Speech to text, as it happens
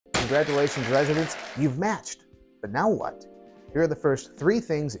Congratulations, residents, you've matched. But now what? Here are the first 3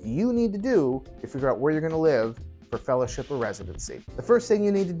 things you need to do to figure out where you're going to live for fellowship or residency. The first thing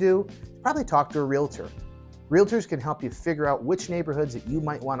you need to do is probably talk to a realtor. Realtors can help you figure out which neighborhoods that you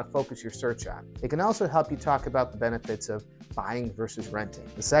might want to focus your search on. They can also help you talk about the benefits of buying versus renting.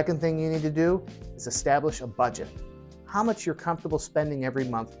 The second thing you need to do is establish a budget. How much you're comfortable spending every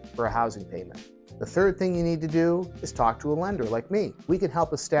month for a housing payment. The third thing you need to do is talk to a lender like me. We can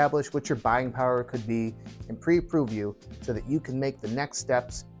help establish what your buying power could be and pre-approve you so that you can make the next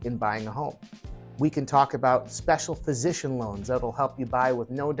steps in buying a home. We can talk about special physician loans that will help you buy with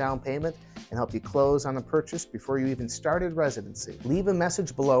no down payment and help you close on the purchase before you even started residency. Leave a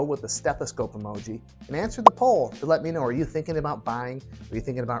message below with a stethoscope emoji and answer the poll to let me know, are you thinking about buying or are you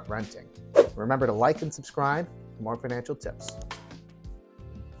thinking about renting? Remember to like and subscribe for more financial tips.